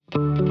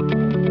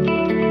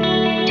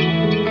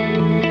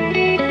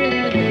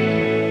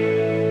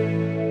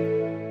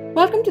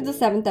to the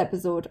seventh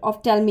episode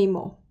of Tell Me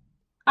More.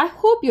 I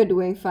hope you're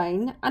doing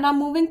fine and are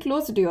moving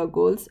closer to your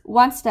goals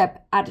one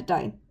step at a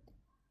time.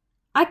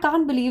 I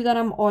can't believe that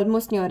I'm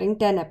almost nearing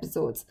 10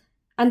 episodes,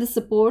 and the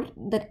support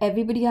that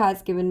everybody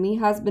has given me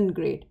has been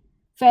great.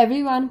 For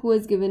everyone who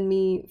has given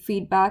me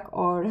feedback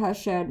or has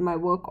shared my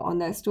work on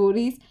their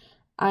stories,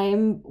 I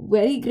am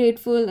very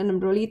grateful and I'm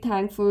really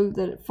thankful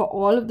for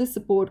all of the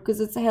support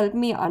because it's helped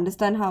me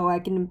understand how I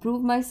can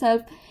improve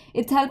myself.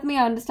 It's helped me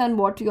understand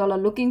what you all are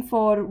looking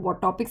for,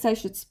 what topics I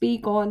should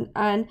speak on,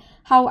 and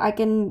how I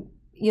can,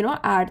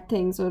 add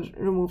things or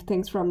remove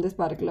things from this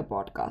particular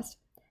podcast.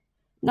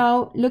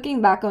 Now, looking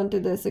back onto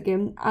this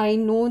again, I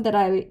know that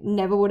I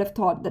never would have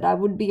thought that I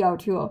would be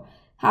out here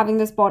having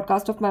this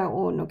podcast of my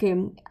own, okay?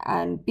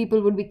 And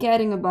people would be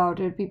caring about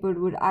it, people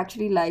would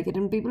actually like it,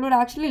 and people would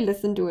actually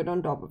listen to it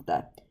on top of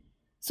that.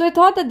 So I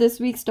thought that this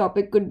week's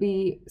topic could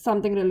be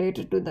something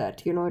related to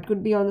that, it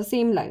could be on the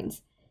same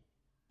lines.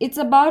 It's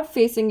about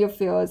facing your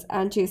fears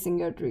and chasing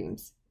your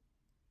dreams.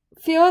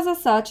 Fears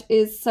as such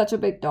is such a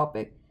big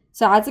topic.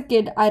 So as a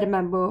kid, I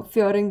remember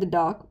fearing the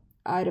dark.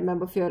 I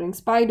remember fearing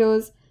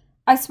spiders.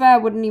 I swear I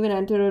wouldn't even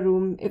enter a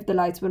room if the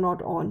lights were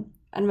not on.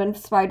 And when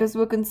spiders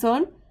were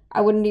concerned, I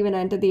wouldn't even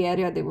enter the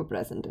area they were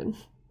present in.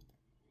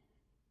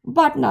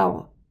 But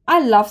now, I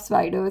love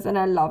spiders and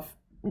I love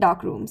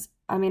dark rooms.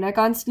 I mean, I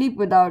can't sleep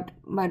without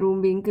my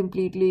room being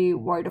completely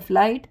void of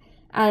light.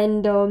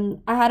 And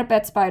I had a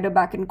pet spider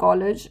back in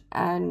college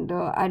and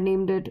I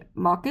named it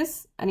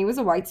Marcus, and he was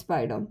a white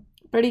spider.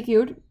 Pretty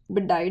cute,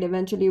 but died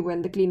eventually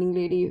when the cleaning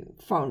lady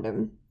found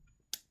him.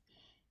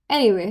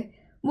 Anyway,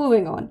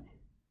 moving on.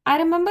 I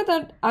remember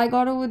that I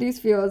got over these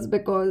fears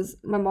because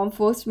my mom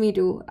forced me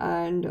to,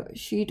 and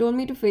she told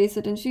me to face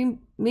it, and she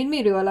made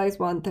me realize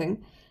one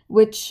thing,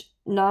 which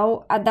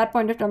now at that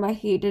point of time I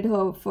hated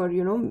her for,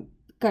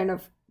 kind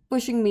of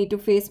pushing me to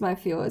face my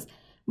fears.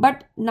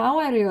 But now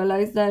I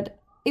realize that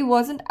it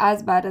wasn't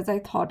as bad as I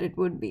thought it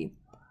would be.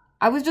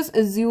 I was just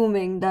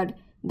assuming that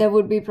there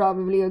would be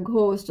probably a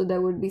ghost or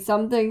there would be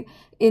something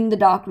in the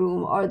dark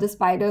room or the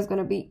spider is going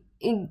to be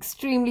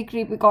extremely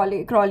creepy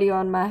crawly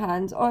on my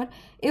hands, or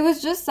it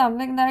was just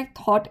something that I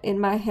thought in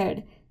my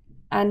head.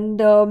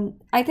 And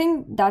I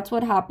think that's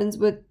what happens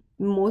with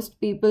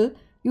most people.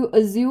 You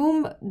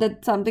assume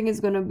that something is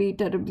going to be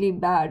terribly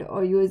bad,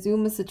 or you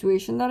assume a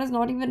situation that has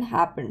not even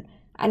happened,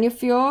 and your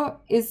fear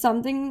is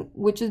something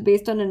which is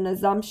based on an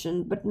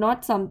assumption but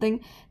not something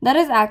that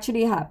has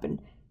actually happened.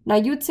 Now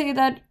you'd say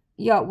that,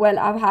 yeah, well,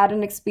 I've had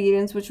an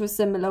experience which was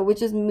similar, which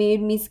has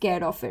made me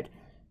scared of it.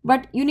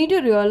 But you need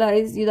to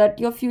realize that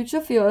your future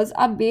fears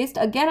are based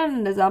again on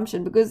an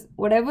assumption, because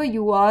whatever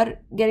you are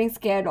getting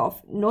scared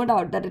of, no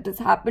doubt that it has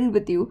happened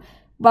with you,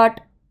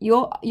 but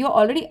you're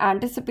already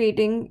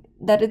anticipating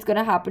that it's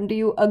gonna happen to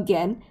you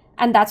again,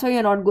 and that's why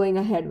you're not going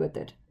ahead with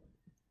it.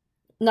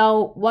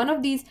 Now, one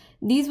of these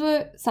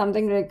were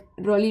something like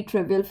really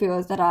trivial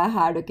fears that I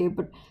had, okay,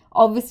 but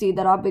obviously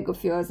there are bigger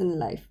fears in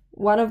life.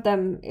 One of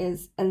them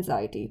is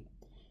anxiety.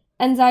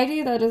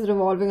 Anxiety that is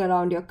revolving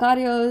around your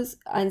careers,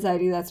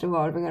 anxiety that's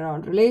revolving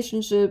around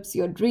relationships,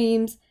 your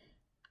dreams.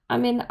 I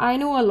mean, I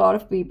know a lot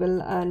of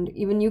people, and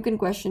even you can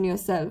question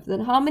yourself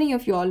that how many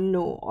of y'all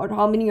know, or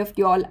how many of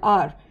y'all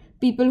are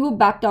people who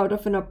backed out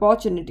of an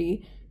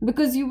opportunity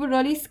because you were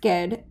really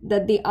scared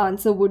that the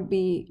answer would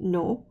be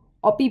no,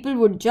 or people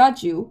would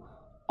judge you,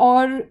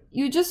 or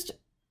you just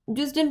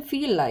didn't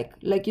feel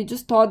like you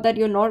just thought that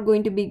you're not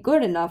going to be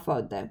good enough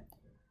out there.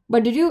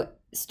 But did you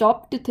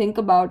stop to think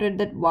about it,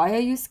 that why are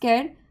you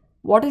scared?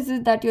 What is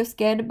it that you're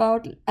scared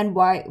about, and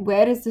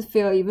where is this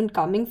fear even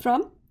coming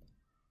from?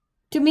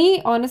 To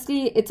me,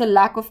 honestly, it's a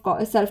lack of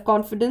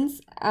self-confidence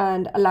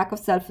and a lack of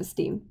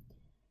self-esteem.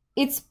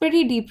 It's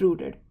pretty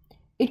deep-rooted.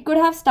 It could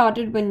have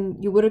started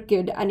when you were a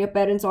kid and your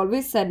parents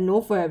always said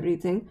no for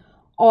everything,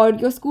 or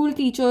your school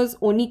teachers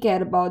only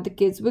care about the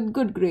kids with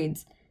good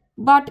grades,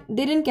 but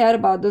they didn't care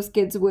about those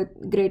kids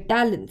with great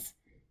talents.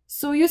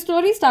 So you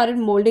slowly started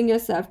molding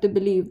yourself to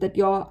believe that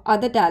your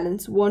other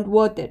talents weren't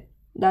worth it,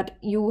 that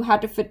you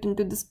had to fit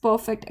into this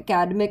perfect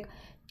academic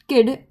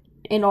kid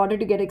in order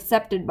to get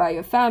accepted by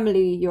your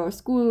family, your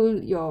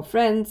school, your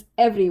friends,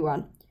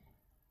 everyone.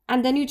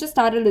 And then you just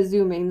started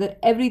assuming that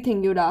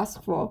everything you'd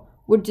ask for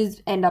would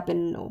just end up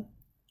in no.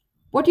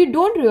 What you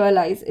don't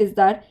realize is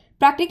that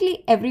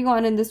practically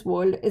everyone in this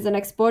world is an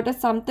expert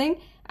at something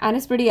and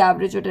is pretty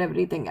average at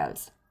everything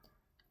else.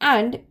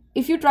 And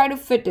if you try to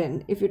fit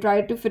in, if you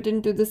try to fit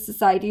into this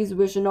society's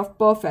vision of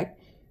perfect,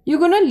 you're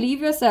going to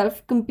leave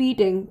yourself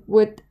competing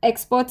with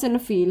experts in a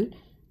field,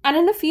 and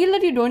in a field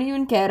that you don't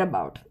even care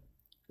about.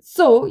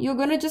 So you're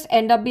going to just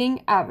end up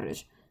being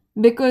average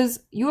because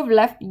you have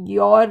left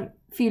your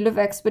field of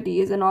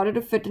expertise in order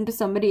to fit into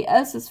somebody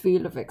else's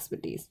field of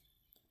expertise.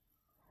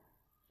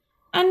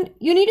 And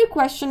you need to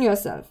question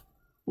yourself.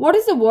 What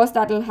is the worst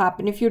that will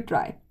happen if you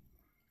try?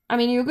 I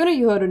mean, you're going to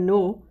hear a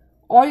no,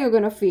 or you're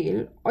going to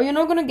fail, or you're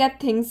not going to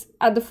get things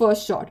at the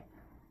first shot.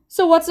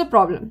 So what's the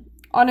problem?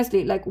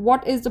 Honestly,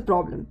 what is the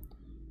problem?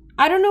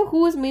 I don't know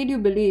who has made you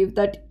believe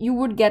that you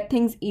would get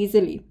things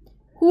easily.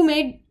 Who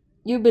made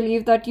you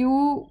believe that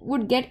you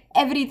would get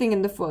everything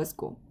in the first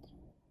go.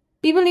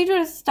 People need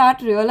to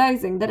start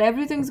realizing that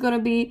everything's going to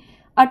be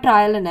a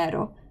trial and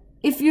error.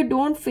 If you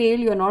don't fail,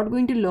 you're not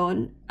going to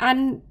learn.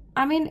 And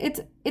I mean,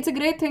 it's a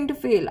great thing to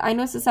fail. I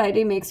know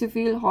society makes you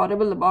feel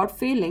horrible about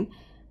failing,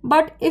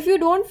 but if you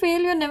don't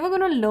fail, you're never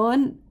going to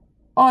learn,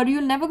 or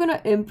you're never going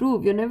to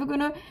improve. You're never going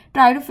to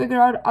try to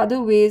figure out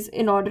other ways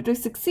in order to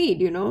succeed.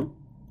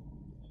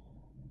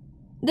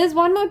 There's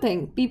one more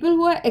thing. People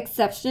who are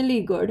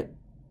exceptionally good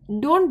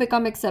don't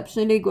become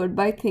exceptionally good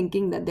by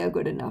thinking that they're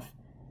good enough.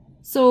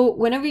 So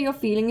whenever you're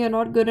feeling you're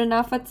not good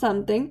enough at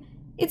something,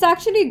 it's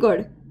actually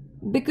good.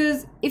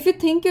 Because if you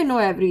think you know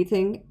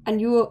everything and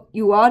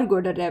you are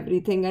good at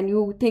everything, and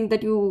you think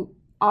that you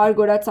are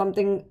good at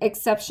something,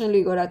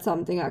 exceptionally good at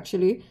something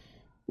actually,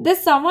 there's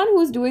someone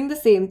who's doing the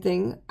same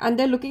thing and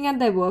they're looking at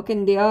their work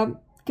and they are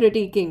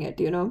critiquing it.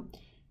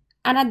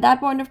 And at that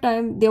point of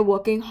time, they're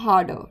working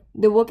harder.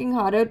 They're working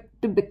harder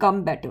to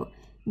become better,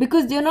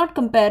 because they're not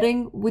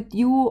comparing with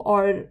you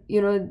or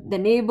the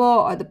neighbor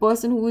or the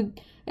person who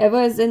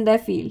ever is in their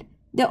field.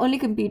 They're only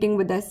competing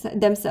with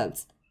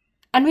themselves.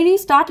 And when you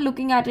start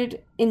looking at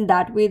it in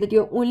that way, that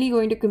you're only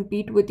going to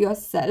compete with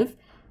yourself,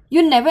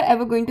 you're never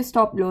ever going to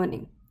stop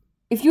learning.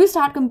 If you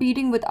start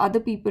competing with other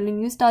people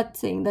and you start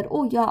saying that,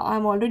 oh yeah,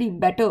 I'm already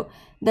better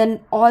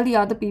than all the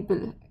other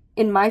people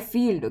in my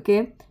field,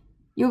 okay,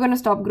 you're going to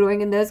stop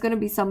growing, and there's going to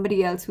be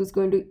somebody else who's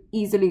going to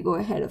easily go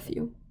ahead of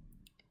you.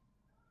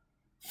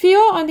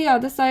 Fear, on the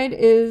other side,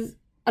 is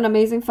an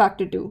amazing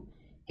factor too.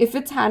 If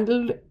it's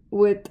handled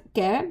with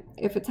care,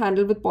 if it's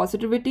handled with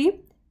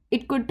positivity,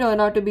 it could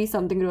turn out to be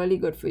something really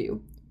good for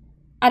you.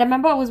 I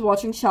remember I was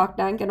watching Shark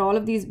Tank, and all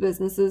of these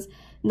businesses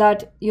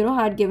that,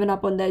 had given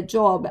up on their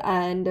job,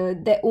 and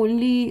their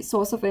only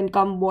source of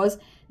income was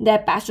their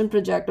passion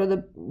project, or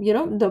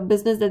the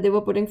business that they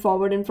were putting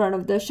forward in front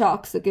of the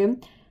sharks, okay?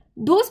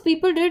 Those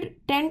people did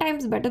 10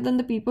 times better than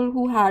the people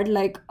who had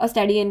like a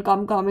steady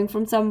income coming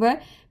from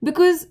somewhere,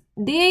 because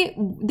they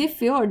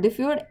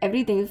feared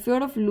everything. They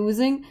feared of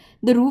losing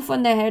the roof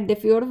on their head. They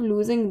feared of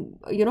losing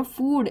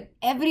food,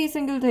 every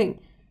single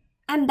thing.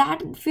 And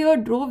that fear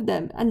drove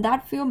them, and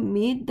that fear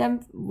made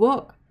them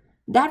work.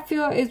 That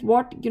fear is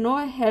what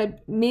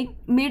helped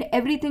made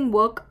everything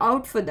work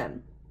out for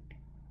them.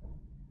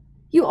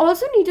 You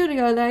also need to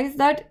realize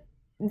that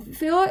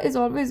fear is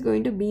always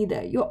going to be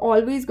there. You're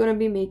always going to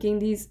be making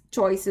these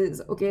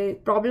choices, okay?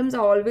 Problems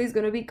are always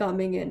going to be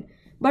coming in.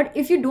 But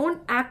if you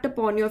don't act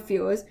upon your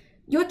fears,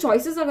 your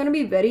choices are going to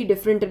be very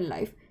different in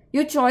life.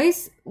 Your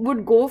choice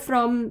would go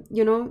from,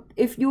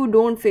 if you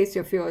don't face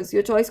your fears,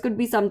 your choice could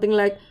be something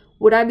like,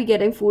 would I be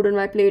getting food on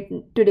my plate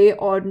today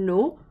or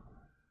no?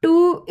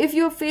 To, if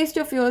you faced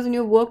your fears and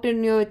you worked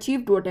and you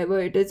achieved whatever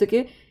it is,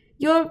 okay?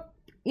 Your,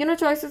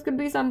 choices could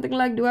be something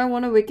like, do I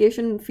want a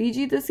vacation in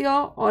Fiji this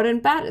year or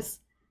in Paris?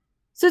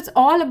 So it's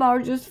all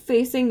about just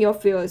facing your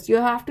fears. You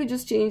have to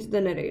just change the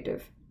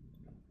narrative.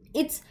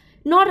 It's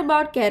not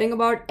about caring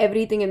about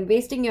everything and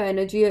wasting your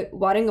energy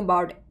worrying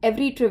about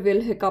every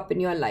trivial hiccup in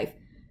your life.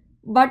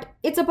 But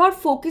it's about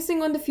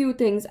focusing on the few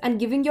things and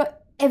giving your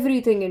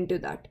everything into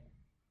that.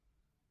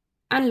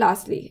 And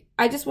lastly,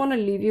 I just want to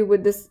leave you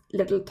with this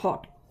little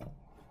thought.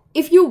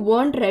 If you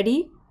weren't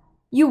ready,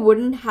 you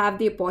wouldn't have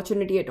the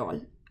opportunity at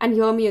all. And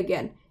hear me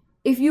again.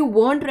 If you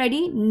weren't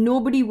ready,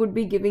 nobody would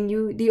be giving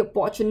you the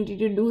opportunity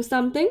to do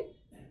something.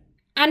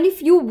 And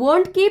if you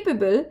weren't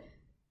capable,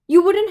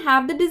 you wouldn't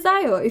have the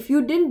desire. If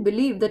you didn't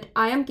believe that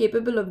I am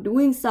capable of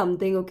doing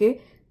something,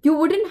 okay, you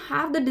wouldn't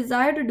have the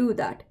desire to do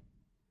that.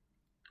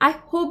 I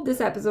hope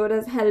this episode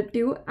has helped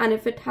you, and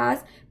if it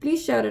has,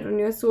 please share it on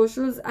your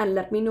socials and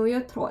let me know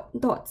your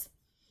thoughts.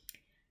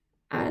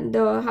 And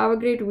have a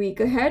great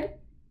week ahead.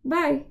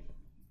 Bye.